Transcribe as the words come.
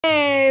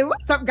Hey,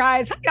 what's up,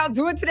 guys? How y'all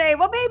doing today?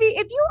 Well, baby,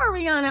 if you are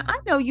Rihanna, I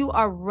know you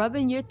are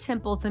rubbing your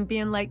temples and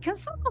being like, can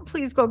someone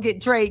please go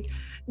get Drake?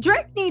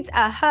 Drake needs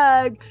a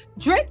hug.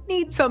 Drake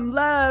needs some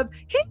love.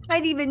 He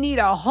might even need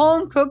a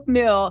home cooked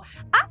meal.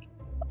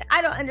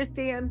 I don't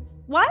understand.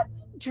 Why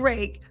does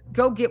Drake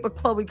go get with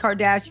Khloe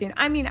Kardashian?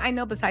 I mean, I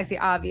know besides the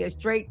obvious,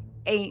 Drake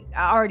ain't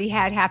already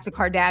had half the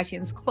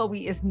Kardashians.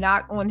 Khloe is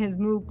not on his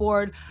mood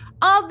board.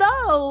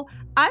 Although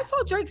I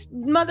saw Drake's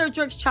mother,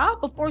 Drake's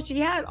child, before she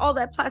had all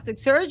that plastic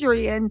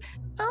surgery, and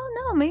I don't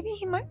know, maybe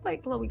he might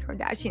like Khloe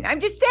Kardashian. I'm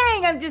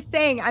just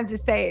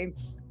saying.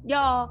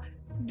 Y'all,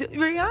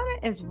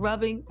 Rihanna is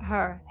rubbing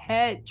her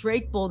head.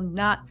 Drake will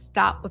not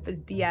stop with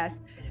his BS.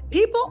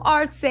 People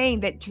are saying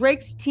that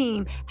Drake's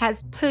team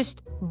has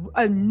pushed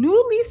a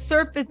newly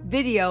surfaced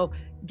video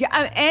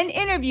and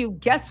interview.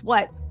 Guess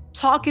what?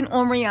 Talking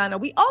on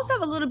Rihanna. We also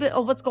have a little bit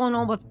of what's going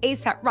on with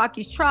A$AP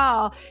Rocky's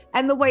trial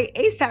and the way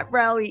A$AP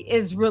Rally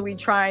is really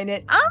trying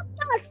it. I'm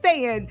not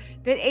saying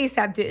that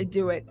A$AP didn't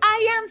do it.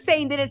 I am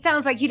saying that it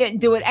sounds like he didn't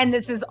do it, and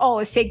this is all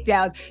a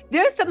shakedown.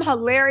 There's some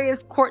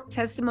hilarious court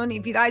testimony.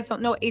 If you guys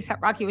don't know,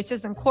 A$AP Rocky was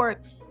just in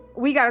court.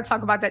 We got to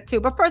talk about that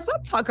too. But first,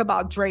 let's talk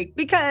about Drake,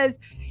 because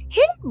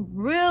he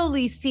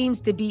really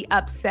seems to be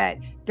upset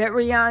that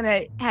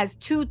Rihanna has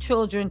 2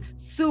 children,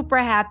 super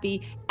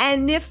happy,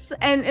 and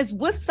is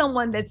with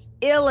someone that's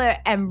iller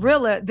and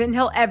realer than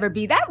he'll ever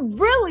be. That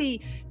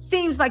really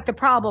seems like the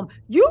problem.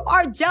 You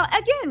are jealous.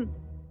 Again,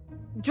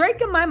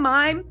 Drake in my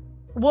mind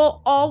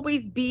will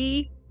always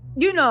be,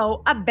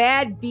 a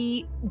bad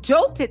beat,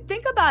 jolted.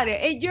 Think about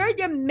it. And you're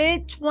your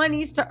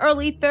mid-20s to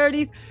early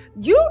 30s.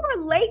 You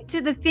relate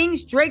to the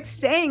things Drake's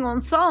saying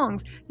on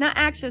songs. Now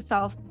ask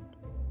yourself,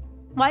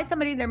 why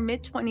somebody in their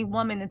mid-20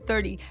 woman and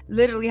 30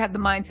 literally have the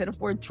mindset of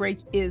where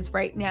Drake is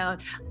right now?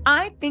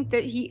 I think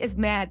that he is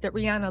mad that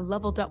Rihanna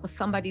leveled up with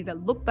somebody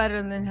that looked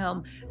better than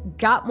him,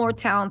 got more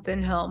talent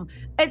than him,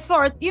 as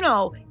far as,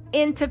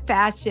 into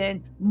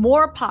fashion,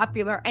 more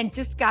popular, and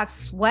just got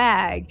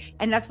swag.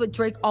 And that's what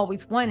Drake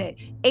always wanted.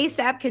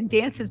 A$AP can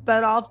dance his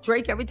butt off.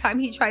 Drake, every time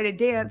he tried to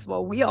dance,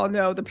 well, we all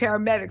know the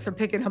paramedics are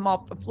picking him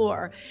off the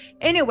floor.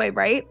 Anyway,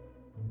 right?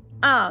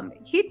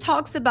 He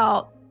talks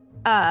about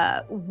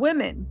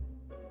women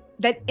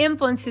that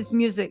influence his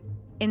music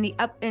in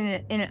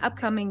an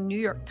upcoming New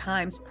York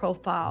Times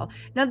profile.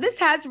 Now, this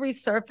has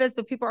resurfaced,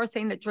 but people are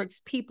saying that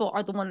Drake's people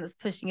are the one that's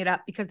pushing it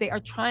up because they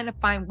are trying to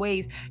find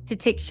ways to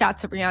take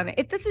shots at Rihanna.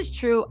 If this is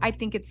true, I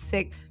think it's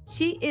sick.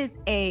 She is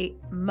a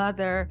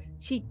mother.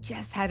 She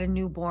just had a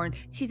newborn.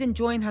 She's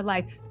enjoying her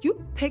life.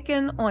 You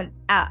picking on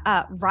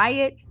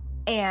Riot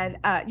and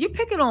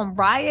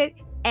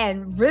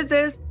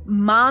RZA's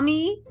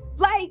mommy?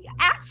 Like,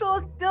 Axel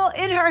is still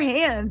in her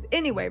hands.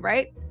 Anyway,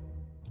 right?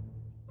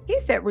 He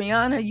said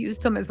Rihanna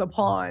used him as a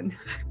pawn.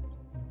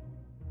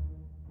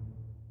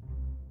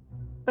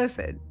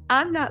 Listen,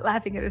 I'm not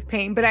laughing at his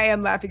pain, but I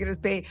am laughing at his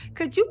pain.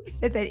 Could you have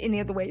said that any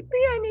other way?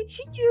 Rihanna,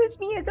 she used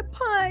me as a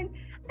pawn.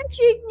 I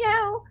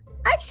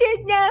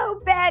should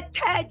know, bad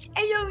touch.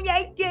 I don't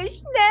like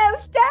this. No,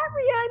 stop,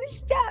 Rihanna,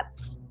 stop.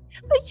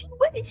 But she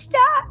wouldn't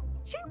stop.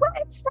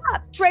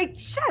 Drake,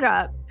 shut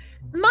up.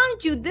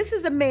 Mind you, this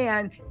is a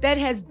man that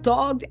has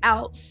dogged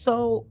out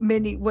so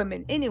many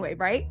women. Anyway,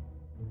 right?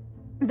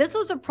 This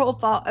was a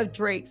profile of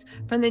Drake's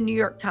from the New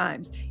York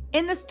Times.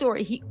 In the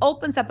story, he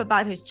opens up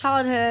about his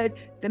childhood,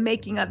 the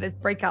making of his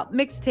breakout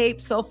mixtape,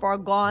 So Far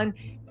Gone,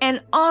 and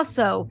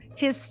also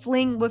his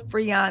fling with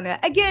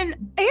Rihanna.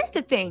 Again, here's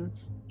the thing.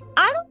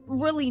 I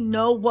don't really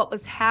know what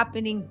was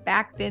happening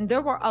back then.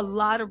 There were a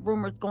lot of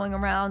rumors going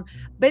around,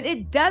 but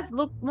it does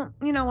look,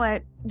 you know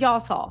what? Y'all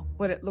saw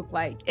what it looked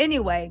like.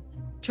 Anyway,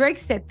 Drake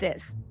said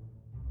this: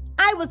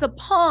 I was a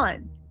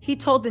pawn. He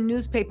told the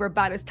newspaper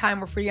about his time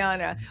with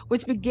Rihanna,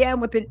 which began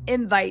with an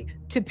invite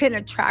to pen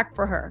a track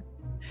for her.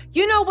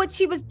 You know what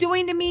she was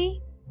doing to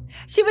me?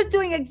 She was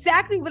doing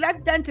exactly what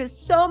I've done to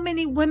so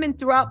many women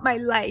throughout my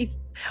life,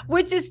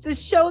 which is to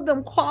show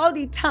them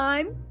quality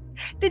time,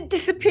 then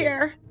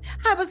disappear.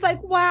 I was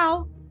like,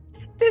 wow,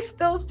 this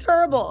feels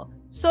terrible.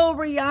 So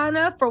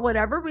Rihanna, for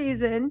whatever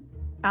reason,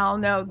 I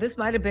don't know, this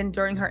might have been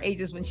during her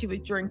ages when she was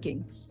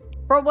drinking.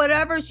 For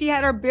whatever, she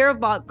had her beer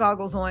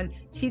goggles on.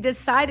 She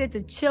decided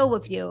to chill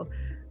with you.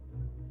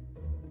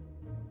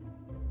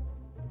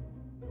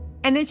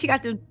 And then she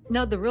got to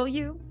know the real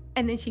you.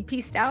 And then she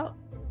peaced out.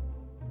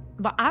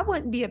 But I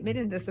wouldn't be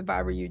admitting this if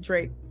I were you,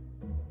 Drake.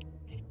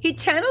 He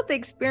channeled the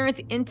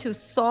experience into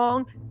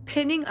song,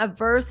 penning a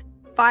verse,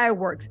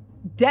 Fireworks,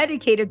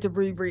 dedicated to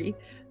Riri,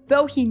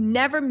 though he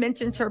never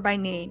mentions her by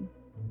name.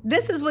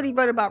 This is what he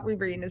wrote about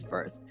Riri in his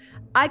verse.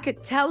 I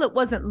could tell it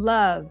wasn't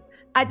love.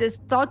 I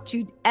just thought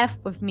you'd F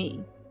with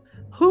me.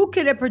 Who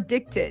could have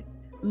predicted?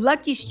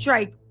 Lucky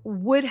Strike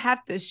would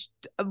have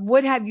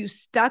you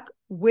stuck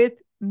with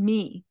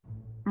me,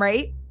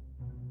 right?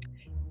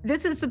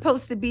 This is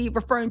supposed to be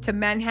referring to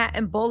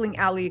Manhattan bowling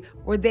alley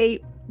where they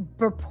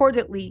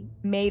reportedly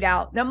made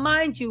out. Now,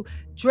 mind you,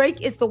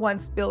 Drake is the one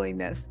spilling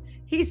this.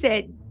 He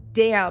said,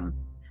 damn,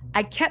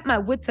 I kept my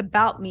wits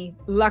about me,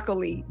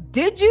 luckily.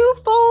 Did you,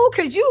 fool?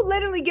 Because you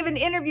literally given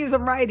interviews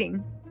and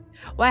writing.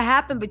 What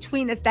happened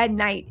between us that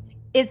night,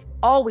 it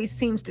always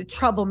seems to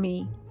trouble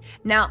me.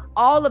 Now,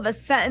 all of a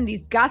sudden,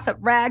 these gossip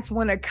rags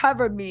want to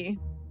cover me.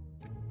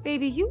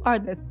 Baby, you are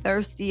the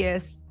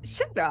thirstiest.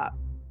 Shut up.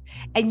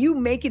 And you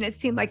making it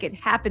seem like it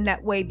happened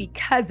that way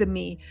because of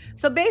me.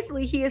 So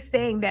basically, he is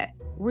saying that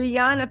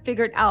Rihanna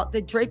figured out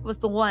that Drake was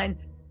the one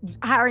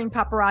hiring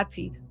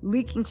paparazzi,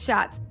 leaking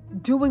shots,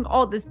 doing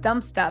all this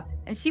dumb stuff.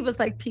 And she was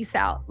like, peace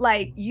out.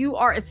 Like, you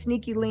are a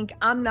sneaky link.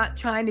 I'm not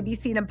trying to be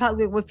seen in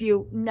public with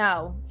you.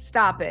 No,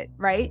 stop it,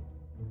 right?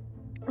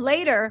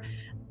 Later,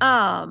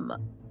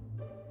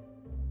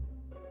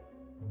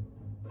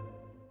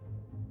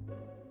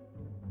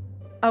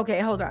 okay,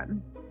 hold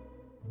on.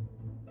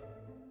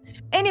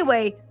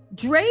 Anyway,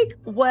 Drake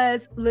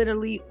was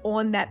literally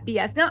on that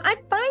BS. Now, I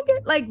find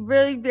it like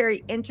really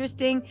very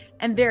interesting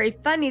and very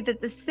funny that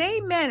the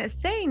same man is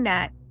saying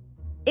that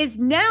is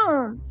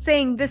now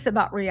saying this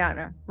about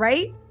Rihanna,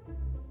 right?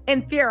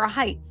 In Fear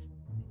Heights.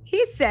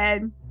 He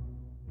said,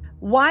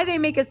 why they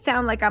make it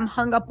sound like I'm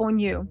hung up on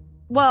you?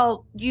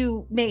 Well,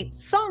 you made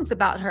songs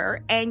about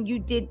her and you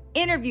did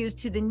interviews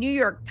to the New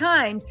York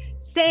Times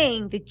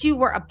saying that you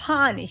were a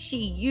pawn and she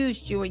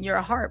used you and you're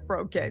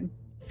heartbroken.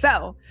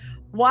 So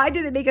why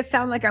did it make it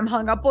sound like I'm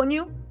hung up on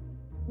you?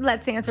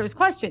 Let's answer his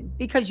question.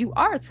 Because you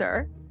are,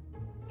 sir.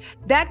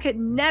 That could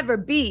never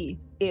be.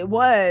 It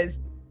was.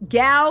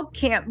 Gal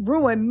can't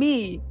ruin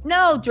me.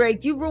 No,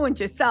 Drake, you ruined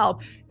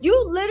yourself. You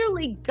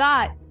literally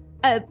got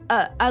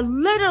a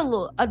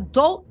literal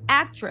adult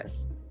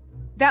actress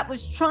that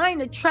was trying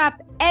to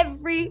trap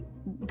every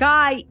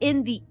guy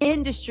in the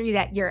industry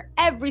that you're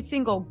every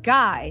single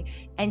guy,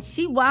 and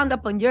she wound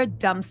up on your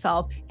dumb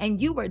self,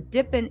 and you were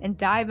dipping and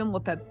diving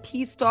with a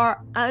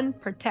P-star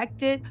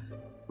unprotected.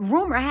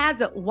 Rumor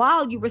has it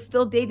while you were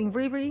still dating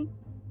Riri,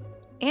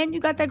 and you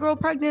got that girl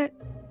pregnant,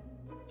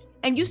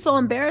 and you so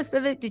embarrassed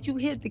of it that you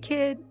hid the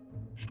kid.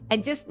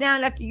 And just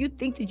now, after you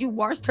think that you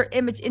washed her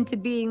image into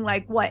being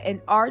like what,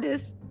 an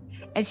artist,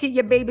 and she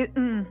your baby.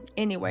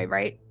 Anyway,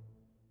 right?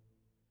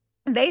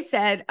 They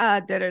said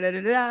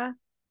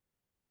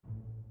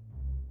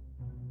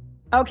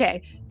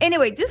okay.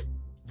 Anyway,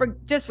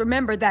 just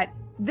remember that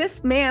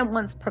this man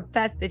once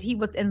professed that he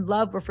was in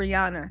love with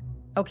Rihanna.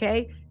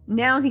 Okay.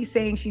 Now he's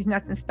saying she's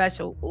nothing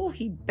special. Ooh,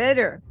 he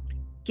bitter.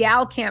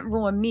 Gal can't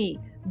ruin me.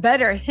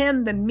 Better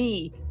him than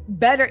me.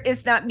 Better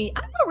it's not me.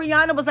 I know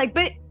Rihanna was like,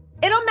 but it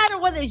don't matter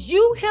whether it's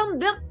you, him,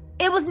 them.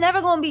 It was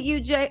never going to be you,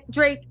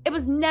 Drake. It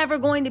was never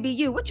going to be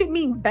you. What you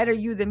mean better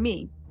you than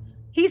me?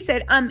 He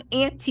said, I'm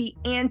anti.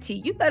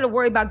 You better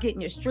worry about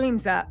getting your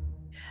streams up.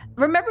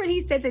 Remember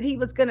he said that he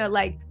was going to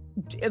like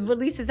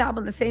release his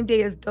album the same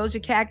day as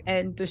Doja Cat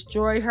and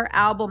destroy her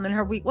album and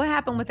her week. What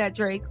happened with that,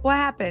 Drake? What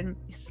happened?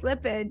 You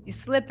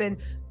slipping.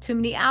 Too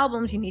many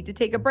albums. You need to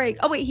take a break.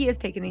 Oh, wait, he is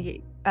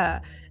taking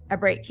a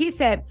break. He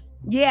said,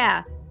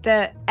 yeah,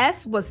 the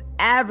S was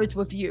average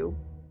with you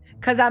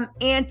because I'm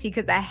anti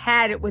because I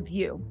had it with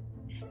you.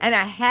 And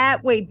I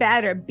had way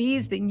better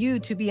B's than you,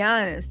 to be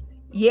honest.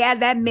 Yeah,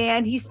 that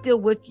man, he's still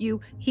with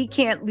you. He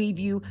can't leave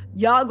you.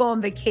 Y'all go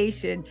on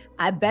vacation.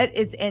 I bet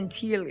it's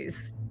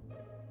Antilles.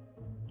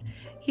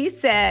 He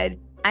said,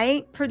 I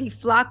ain't pretty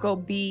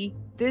Flacco B.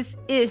 This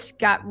ish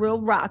got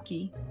real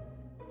rocky.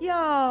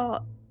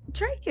 Y'all,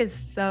 Drake is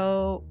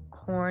so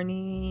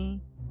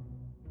corny.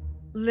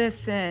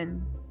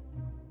 Listen,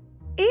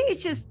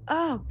 it's just,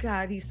 oh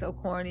God, he's so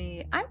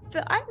corny. I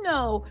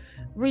know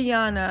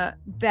Rihanna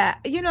that,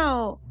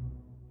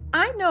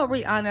 I know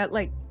Rihanna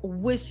like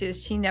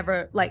wishes she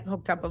never like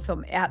hooked up with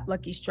him at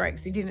Lucky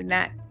Strikes, even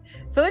that.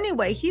 So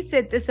anyway, he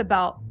said this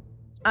about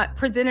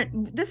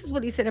this is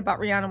what he said about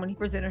Rihanna when he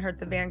presented her at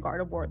the Vanguard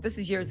Award. This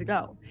is years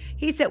ago.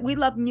 He said, we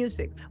love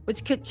music,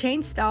 which could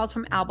change styles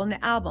from album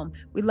to album.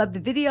 We love the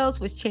videos,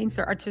 which change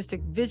their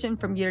artistic vision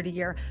from year to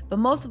year. But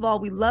most of all,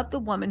 we love the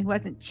woman who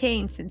hasn't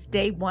changed since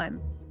day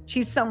one.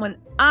 She's someone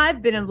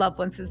I've been in love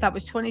with since I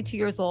was 22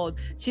 years old.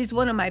 She's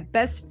one of my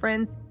best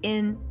friends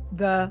in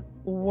the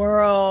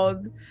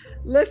world.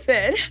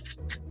 Listen.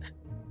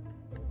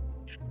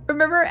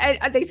 Remember,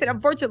 they said,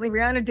 unfortunately,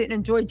 Rihanna didn't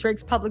enjoy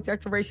Drake's public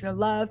declaration of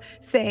love,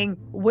 saying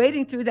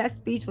wading through that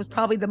speech was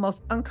probably the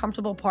most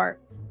uncomfortable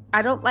part.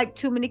 I don't like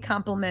too many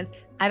compliments.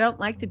 I don't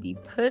like to be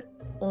put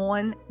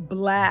on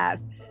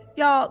blast.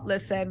 Y'all,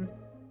 listen,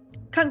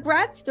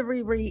 congrats to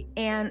Riri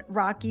and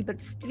Rocky.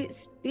 But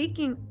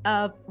speaking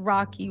of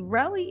Rocky,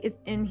 Relly is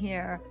in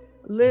here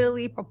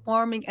literally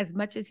performing as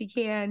much as he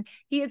can.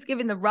 He has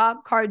given the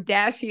Rob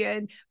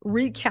Kardashian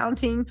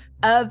recounting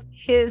of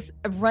his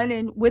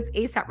run-in with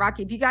A$AP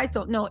Rocky. If you guys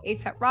don't know,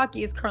 A$AP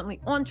Rocky is currently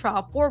on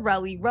trial for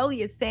Relly. Relly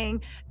is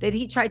saying that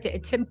he tried to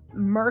attempt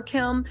murk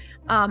him.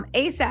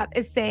 A$AP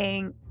is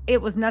saying it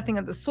was nothing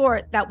of the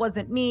sort. That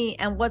wasn't me.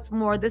 And what's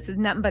more, this is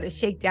nothing but a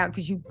shakedown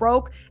because you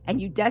broke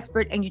and you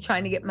desperate and you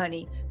trying to get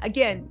money.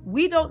 Again,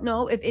 we don't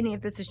know if any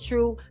of this is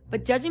true,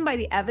 but judging by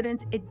the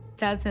evidence, it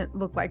doesn't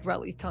look like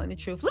Relly's telling the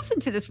truth. Listen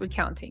to this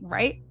recounting,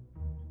 right?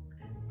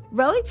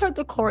 Relly told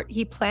the court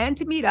he planned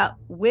to meet up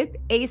with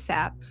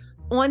A$AP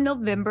on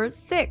November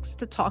 6th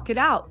to talk it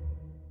out.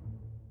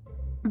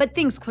 But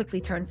things quickly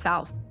turned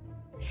south.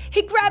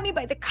 He grabbed me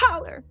by the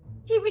collar.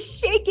 He was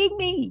shaking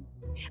me.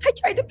 I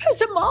tried to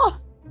push him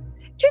off.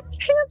 Get his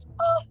hands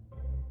off.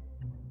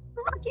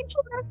 Rocky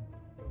pulled out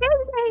a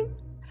bang-bang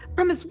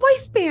from his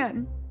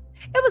waistband.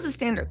 It was a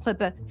standard clip,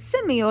 a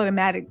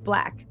semi-automatic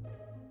black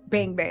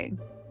bang-bang.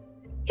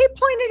 He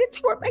pointed it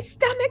toward my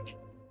stomach.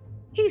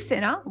 He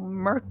said, I'll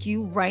murk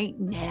you right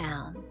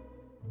now.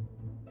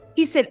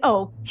 He said,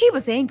 oh, he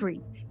was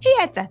angry. He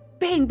had the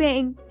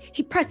bang-bang.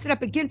 He pressed it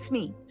up against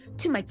me,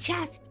 to my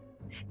chest,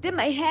 then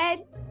my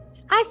head.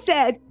 I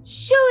said,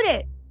 shoot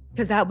it,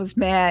 because I was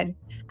mad.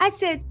 I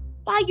said,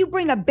 why you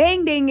bring a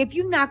bang-bang if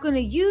you're not going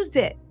to use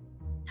it?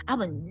 I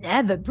would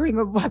never bring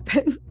a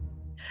weapon.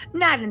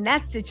 Not in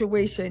that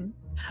situation.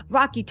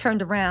 Rocky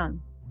turned around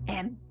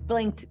and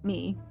blinked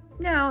me.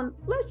 Now,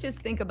 let's just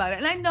think about it.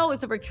 And I know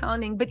it's a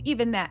recounting, but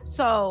even that.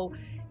 So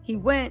he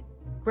went,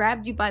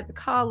 grabbed you by the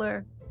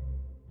collar,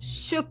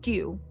 shook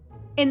you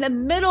in the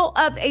middle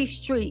of a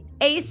street.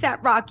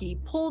 ASAP Rocky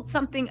pulled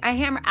something, a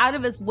hammer out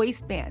of his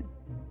waistband,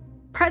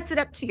 pressed it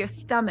up to your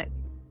stomach,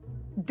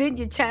 then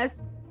your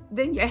chest,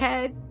 then your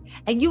head.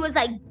 And you was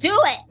like, do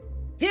it,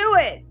 do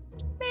it.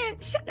 Man,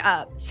 shut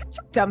up. Shut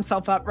your dumb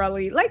self up,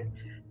 really. Like,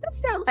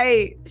 this sound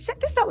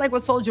like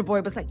what Soulja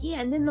Boy was like,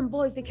 yeah, and then them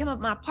boys, they came up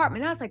my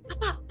apartment. I was like,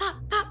 pop, pop,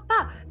 pop,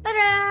 pop,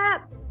 ba-da,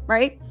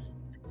 right?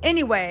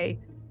 Anyway,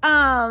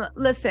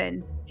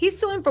 listen, he's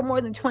suing for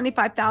more than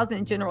 $25,000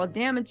 in general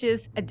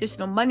damages,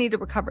 additional money to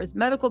recover his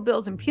medical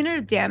bills, and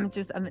punitive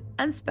damages of an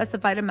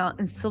unspecified amount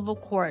in civil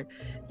court.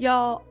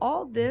 Y'all,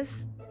 all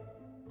this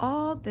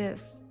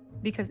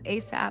because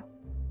ASAP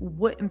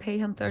wouldn't pay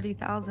him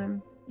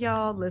 $30,000.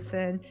 Y'all,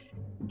 listen.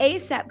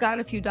 ASAP got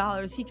a few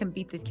dollars. He can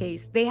beat the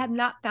case. They have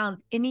not found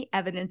any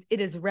evidence. It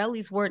is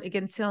Relly's word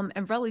against him,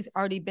 and Relly's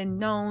already been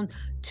known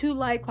to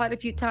lie quite a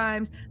few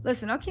times.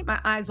 Listen, I'll keep my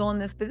eyes on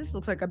this, but this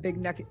looks like a big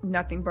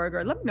nothing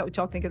burger. Let me know what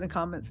y'all think in the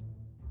comments.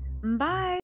 Bye.